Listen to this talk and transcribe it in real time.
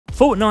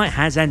Fortnite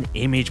has an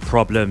image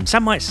problem.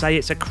 Some might say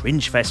it's a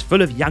cringe fest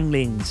full of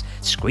younglings,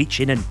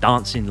 screeching and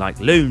dancing like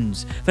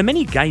loons. For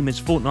many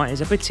gamers, Fortnite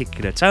is a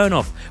particular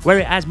turn-off, where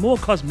it has more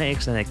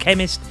cosmetics than a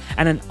chemist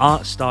and an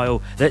art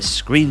style that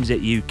screams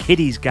at you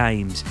kiddies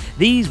games.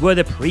 These were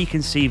the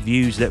preconceived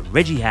views that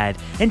Reggie had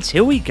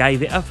until we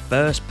gave it a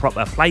first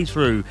proper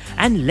playthrough.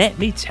 And let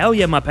me tell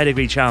you, my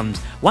pedigree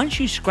chums, once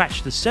you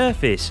scratch the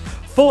surface,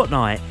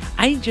 Fortnite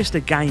ain't just a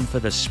game for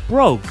the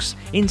sprogs.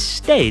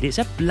 Instead, it's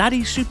a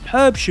bloody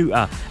superb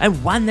shooter,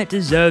 and one that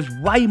deserves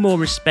way more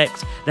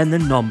respect than the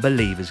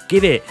non-believers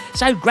give it.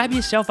 So grab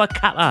yourself a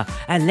cuppa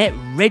and let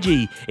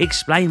Reggie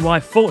explain why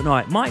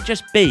Fortnite might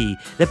just be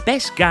the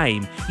best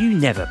game you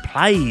never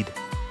played.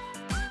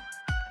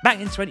 Back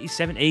in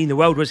 2017, the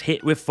world was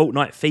hit with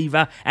Fortnite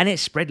fever, and it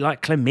spread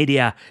like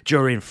chlamydia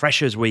during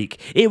Freshers Week.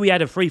 Here we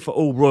had a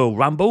free-for-all Royal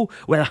Rumble,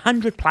 where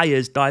 100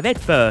 players dive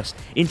headfirst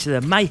into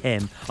the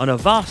mayhem on a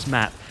vast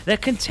map that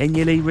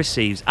continually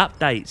receives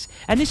updates,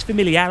 and this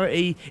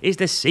familiarity is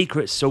the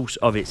secret source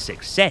of its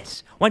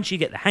success. Once you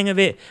get the hang of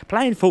it,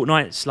 playing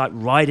Fortnite's like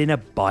riding a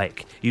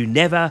bike. You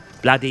never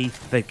bloody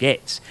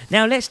forget.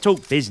 Now let's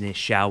talk business,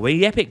 shall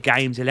we? Epic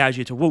Games allows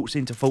you to waltz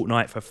into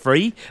Fortnite for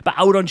free, but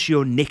hold on to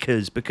your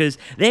knickers, because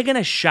they're going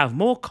to shove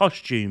more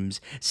costumes,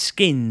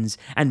 skins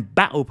and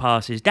battle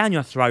passes down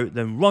your throat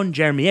than Ron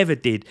Jeremy ever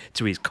did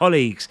to his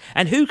colleagues.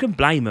 And who can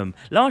blame them?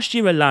 Last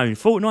year alone,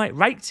 Fortnite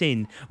raked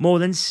in more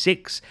than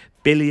 $6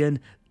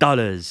 billion.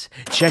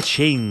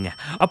 Cha-ching.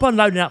 Upon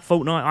loading up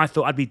Fortnite, I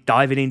thought I'd be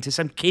diving into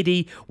some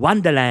kiddie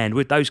wonderland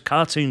with those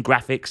cartoon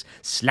graphics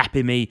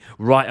slapping me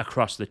right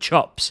across the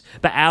chops.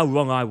 But how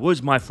wrong I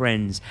was, my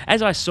friends.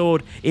 As I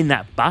soared in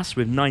that bus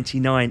with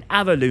 99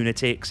 other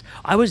lunatics,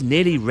 I was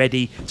nearly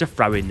ready to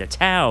throw in the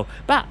towel.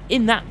 But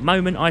in that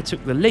moment I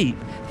took the leap,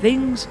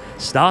 things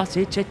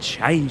started to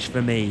change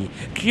for me.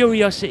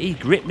 Curiosity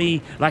gripped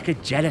me like a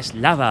jealous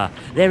lover.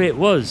 There it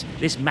was,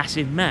 this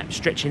massive map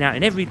stretching out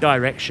in every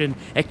direction,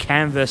 a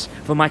canvas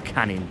for my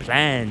cunning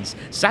plans.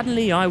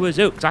 Suddenly I was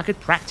hooked. I could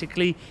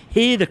practically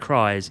hear the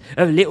cries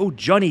of little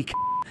Johnny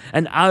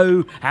and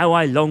oh, how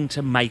I longed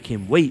to make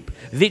him weep.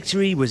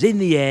 Victory was in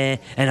the air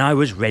and I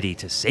was ready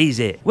to seize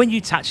it. When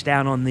you touch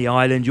down on the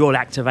island, you'll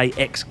activate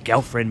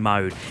ex-girlfriend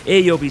mode. Here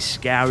you'll be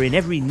scouring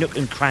every nook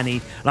and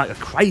cranny like a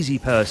crazy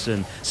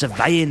person,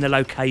 surveying the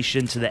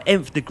location to the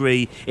nth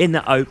degree in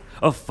the hope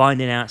of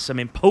finding out some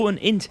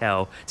important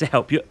intel to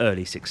help your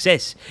early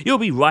success. You'll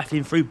be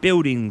rifling through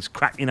buildings,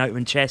 cracking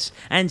open chests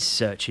and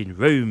searching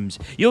rooms.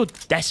 You'll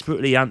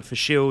desperately hunt for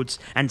shields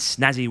and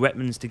snazzy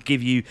weapons to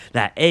give you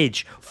that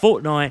edge.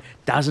 Fortnite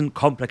doesn't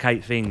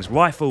complicate things.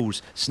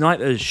 Rifles,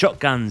 snipers,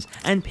 shotguns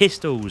and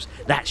pistols.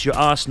 That's your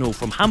arsenal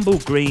from humble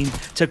green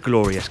to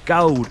glorious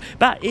gold.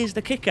 But here's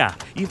the kicker.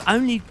 You've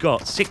only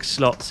got 6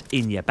 slots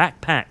in your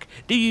backpack.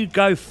 Do you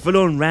go full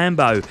on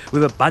Rambo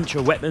with a bunch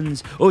of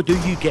weapons, or do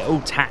you get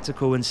all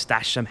tactical and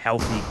stash some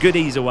healthy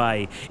goodies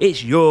away?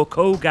 It's your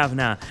call,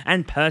 governor.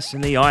 And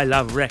personally, I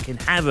love wrecking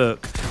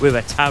havoc with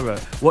a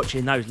turret,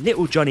 watching those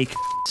little Johnny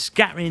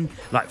scattering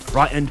like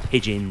frightened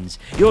pigeons.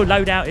 Your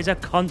loadout is a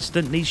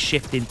constantly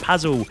shifting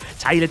puzzle,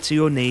 tailored to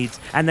your needs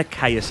and the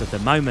chaos of the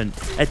moment.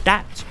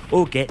 Adapt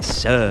or get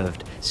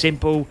served.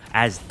 Simple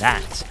as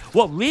that.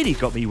 What really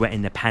got me wet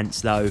in the pants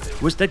though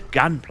was the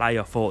gunplay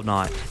of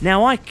Fortnite.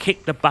 Now I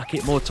kicked the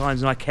bucket more times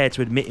than I care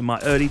to admit in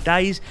my early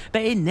days,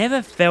 but it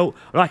never felt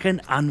like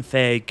an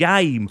unfair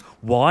game.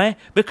 Why?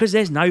 Because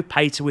there's no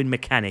pay to win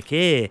mechanic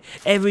here.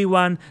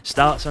 Everyone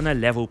starts on a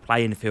level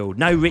playing field.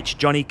 No rich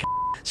Johnny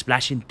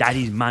splashing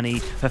daddy's money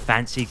for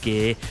fancy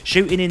gear.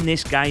 Shooting in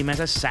this game has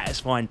a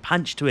satisfying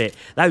punch to it.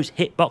 Those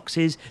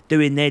hitboxes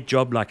doing their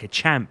job like a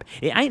champ.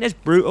 It ain't as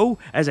brutal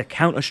as a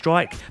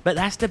Counter-Strike, but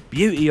that's the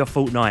beauty of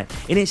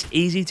Fortnite in its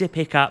easy to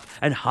pick up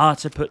and hard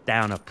to put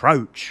down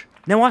approach.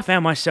 Now I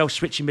found myself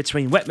switching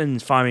between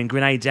weapons, firing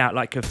grenades out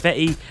like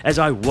confetti as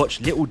I watched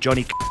little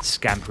Johnny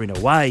scampering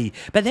away.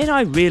 But then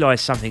I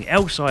realised something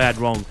else I had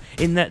wrong,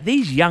 in that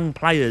these young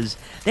players,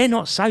 they're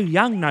not so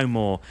young no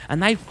more,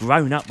 and they've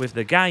grown up with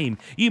the game.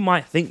 You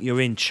might think you're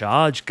in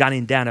charge,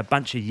 gunning down a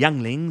bunch of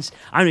younglings,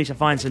 only to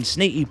find some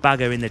sneaky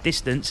bugger in the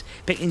distance,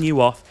 picking you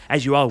off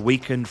as you are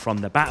weakened from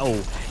the battle.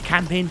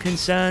 Camping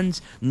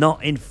concerns?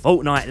 Not in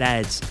Fortnite,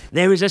 lads.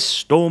 There is a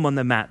storm on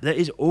the map that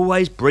is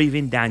always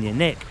breathing down your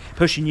neck,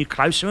 pushing you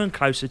closer and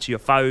closer to your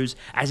foes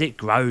as it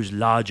grows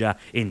larger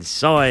in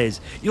size.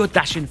 You're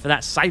dashing for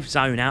that safe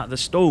zone out of the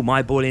storm,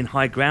 eyeballing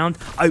high ground,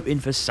 hoping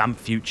for some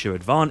future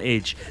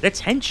advantage. The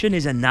tension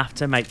is enough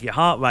to make your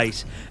heart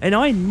race, and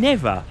I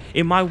never,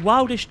 in my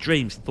wildest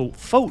dreams, thought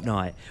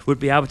Fortnite would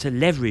be able to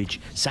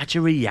leverage such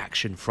a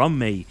reaction from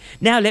me.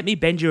 Now let me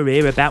bend your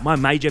ear about my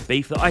major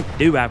beef that I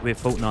do have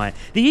with Fortnite.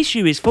 The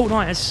issue is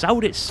Fortnite has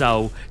sold its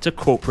soul to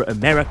corporate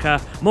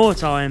America more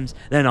times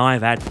than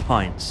I've had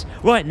pints.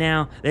 Right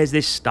now, there's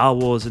there's this Star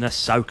Wars and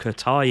Ahsoka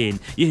tie-in.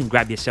 You can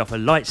grab yourself a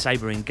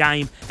lightsaber in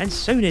game, and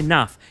soon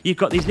enough you've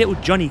got these little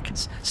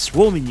Johnnies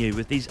swarming you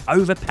with these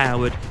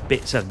overpowered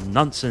bits of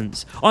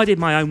nonsense. I did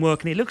my own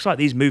work, and it looks like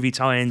these movie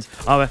tie-ins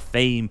are a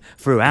theme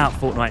throughout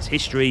Fortnite's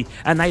history,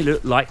 and they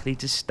look likely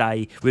to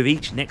stay with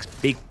each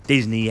next big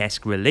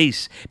Disney-esque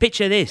release.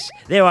 Picture this,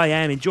 there I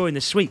am enjoying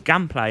the sweet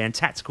gunplay and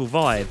tactical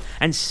vibe,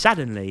 and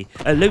suddenly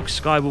a Luke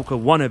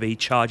Skywalker wannabe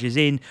charges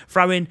in,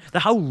 throwing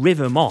the whole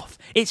rhythm off.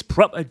 It's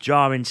proper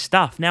jarring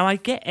stuff. Now I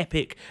get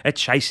Epic are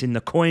chasing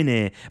the coin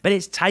here, but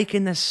it's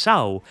taking the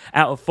soul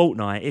out of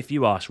Fortnite if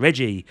you ask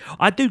Reggie.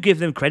 I do give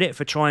them credit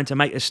for trying to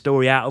make a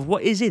story out of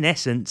what is in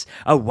essence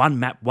a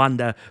one-map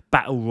wonder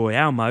battle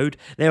royale mode.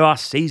 There are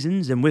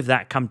seasons, and with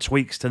that come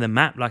tweaks to the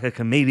map like a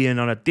chameleon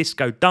on a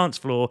disco dance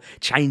floor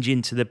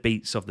changing to the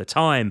beats of the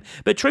time.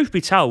 But truth be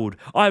told,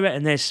 I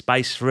reckon there's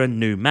space for a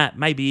new map,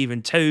 maybe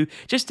even two,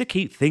 just to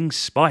keep things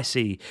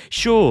spicy.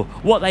 Sure,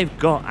 what they've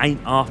got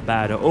ain't half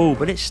bad at all,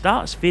 but it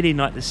starts feeling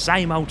like the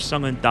same old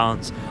song and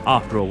dance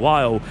after a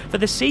while. For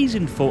the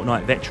seasoned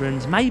Fortnite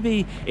veterans,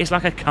 maybe it's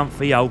like a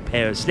comfy old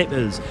pair of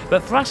slippers,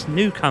 but for us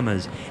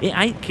newcomers, it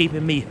ain't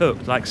keeping me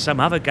hooked like some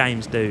other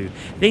games do.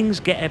 Things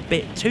get a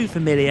bit too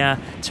familiar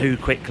too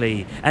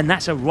quickly, and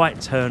that's a right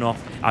turn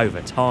off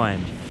over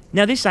time.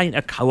 Now this ain't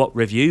a co-op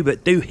review,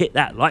 but do hit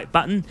that like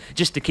button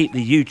just to keep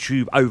the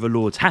YouTube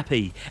overlords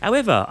happy.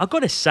 However, I've got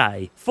to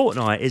say,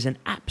 Fortnite is an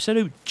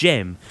absolute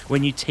gem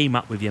when you team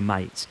up with your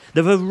mates.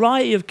 The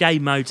variety of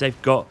game modes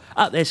they've got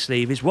up their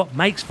sleeve is what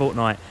makes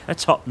Fortnite a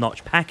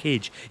top-notch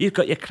package. You've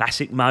got your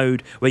classic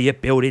mode where you're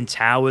building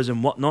towers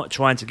and whatnot,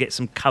 trying to get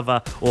some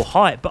cover or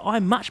height, but I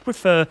much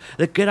prefer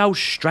the good old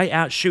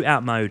straight-out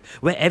shootout mode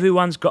where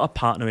everyone's got a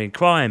partner in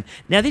crime.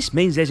 Now this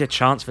means there's a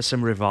chance for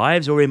some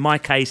revives, or in my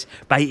case,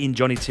 baiting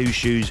Johnny Two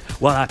Shoes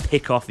while I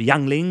pick off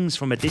younglings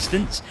from a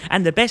distance.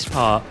 And the best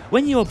part,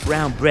 when you're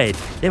brown bread,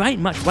 there ain't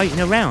much waiting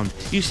around.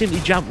 You simply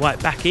jump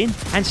right back in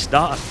and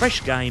start a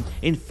fresh game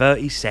in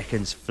 30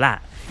 seconds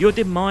flat. Your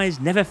demise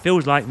never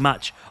feels like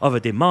much of a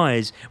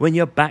demise when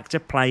you're back to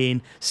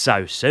playing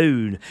so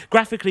soon.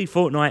 Graphically,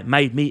 Fortnite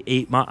made me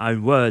eat my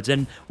own words,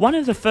 and one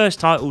of the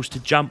first titles to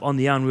jump on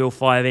the Unreal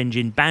 5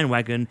 engine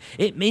bandwagon.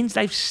 It means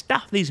they've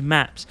stuffed these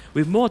maps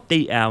with more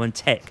detail and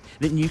tech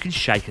than you can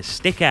shake a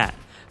stick at.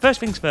 First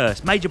things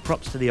first, major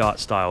props to the art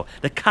style.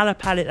 The colour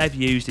palette they've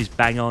used is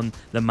bang on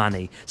the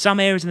money. Some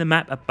areas of the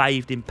map are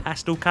bathed in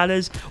pastel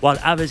colours, while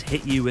others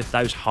hit you with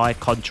those high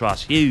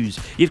contrast hues.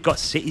 You've got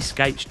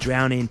cityscapes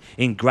drowning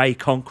in grey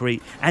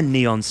concrete and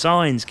neon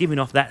signs, giving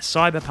off that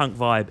cyberpunk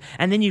vibe.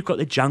 And then you've got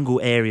the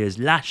jungle areas,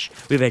 lush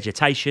with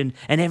vegetation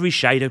and every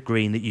shade of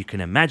green that you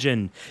can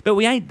imagine. But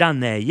we ain't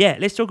done there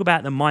yet. Let's talk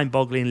about the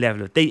mind-boggling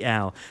level of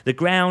detail. The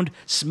ground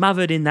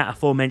smothered in that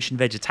aforementioned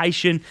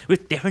vegetation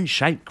with different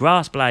shaped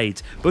grass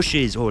blades,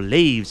 bushes or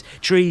leaves,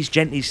 trees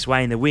gently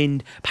sway in the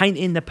wind,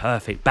 painting the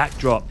perfect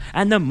backdrop.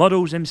 And the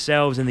models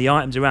themselves and the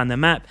items around the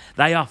map,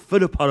 they are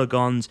full of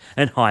polygons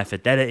and high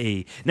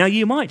fidelity. Now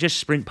you might just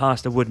sprint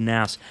past a wooden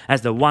house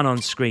as the one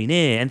on screen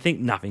here and think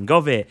nothing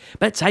of it,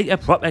 but take a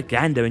proper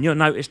gander and you'll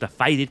notice the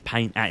faded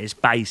paint at its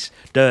base,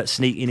 dirt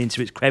sneaking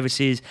into its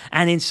crevices,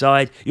 and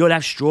inside you'll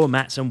have straw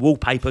mats and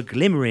wallpaper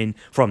glimmering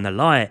from the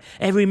light.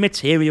 Every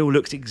material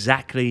looks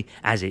exactly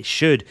as it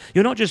should.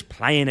 You're not just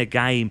playing a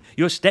game,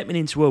 you're stepping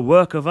into a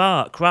work of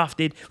art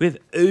crafted with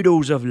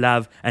oodles of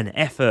love and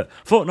effort.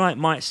 Fortnite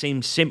might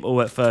seem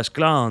simple at first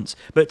glance,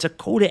 but to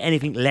call it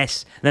anything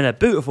less than a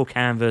beautiful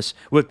canvas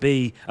would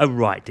be a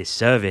right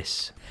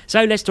disservice.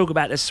 So let's talk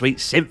about the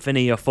sweet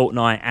symphony of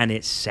Fortnite and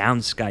its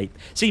soundscape.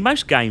 See,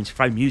 most games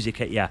throw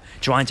music at you,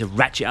 trying to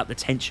ratchet up the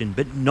tension,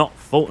 but not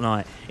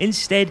Fortnite.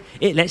 Instead,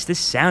 it lets the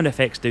sound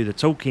effects do the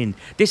talking.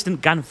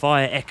 Distant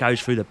gunfire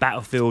echoes through the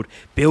battlefield,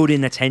 building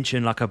the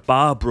tension like a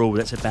bar brawl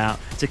that's about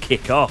to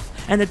kick off.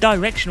 And the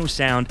directional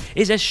sound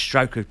is a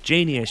stroke of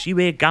genius. You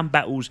hear gun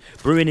battles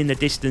brewing in the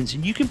distance,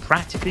 and you can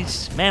practically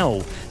smell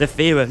the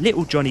fear of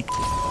little Johnny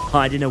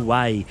hiding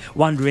away,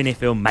 wondering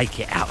if he'll make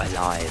it out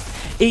alive.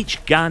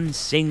 Each gun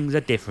sings a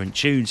different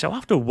tune, so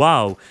after a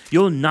while,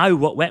 you'll know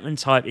what weapon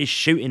type is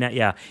shooting at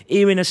you.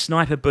 Hearing a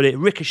sniper bullet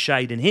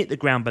ricochet and hit the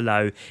ground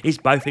below is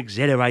both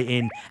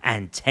exhilarating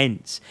and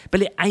tense.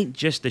 But it ain't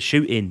just the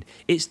shooting,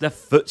 it's the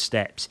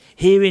footsteps.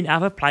 Hearing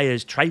other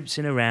players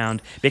traipsing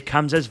around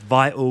becomes as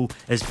vital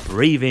as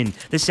breathing.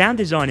 The sound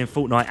design in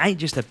Fortnite ain't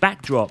just a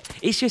backdrop,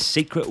 it's your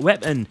secret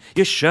weapon,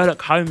 your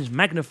Sherlock Holmes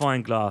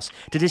magnifying glass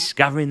to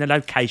discovering the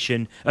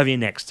location of your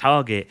next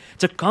target.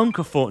 To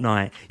conquer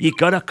Fortnite, you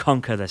gotta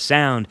conquer the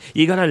sound.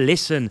 You gotta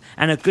listen,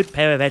 and a good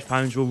pair of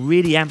headphones will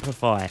really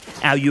amplify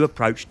how you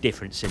approach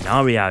different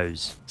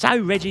scenarios. So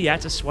Reggie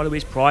had to swallow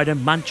his pride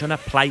and munch on a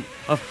plate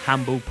of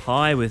humble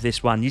pie with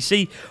this one. You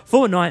see,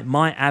 Fortnite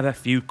might have a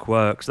few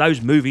quirks.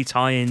 Those movie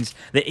tie-ins,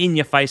 the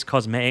in-your-face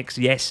cosmetics,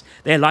 yes,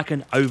 they're like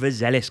an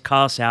overzealous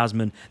car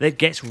salesman that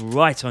gets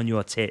right on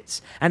your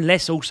tits. And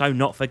let's also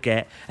not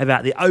forget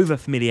about the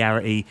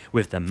over-familiarity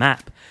with the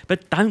map.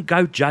 But don't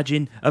go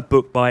judging a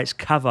book by its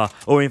cover,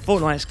 or in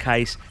Fortnite's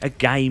case, a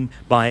game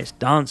by its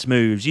dance moves.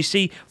 moves. You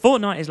see,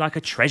 Fortnite is like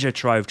a treasure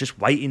trove just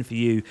waiting for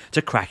you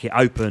to crack it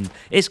open.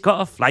 It's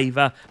got a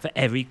flavour for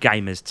every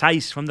gamer's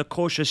taste, from the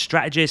cautious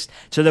strategist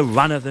to the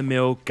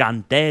run-of-the-mill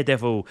gun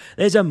daredevil.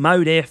 There's a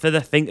mode here for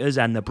the thinkers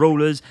and the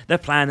brawlers, the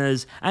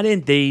planners, and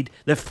indeed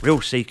the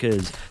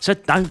thrill-seekers. So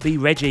don't be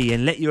Reggie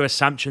and let your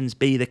assumptions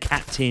be the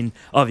captain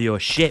of your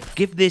ship.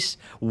 Give this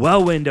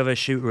whirlwind of a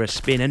shooter a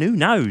spin, and who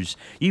knows,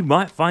 you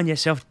might find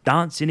yourself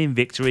dancing in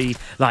victory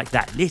like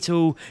that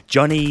little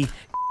Johnny.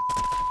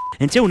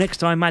 Until next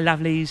time, my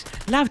lovelies,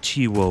 love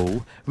to you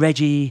all.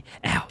 Reggie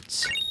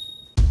out.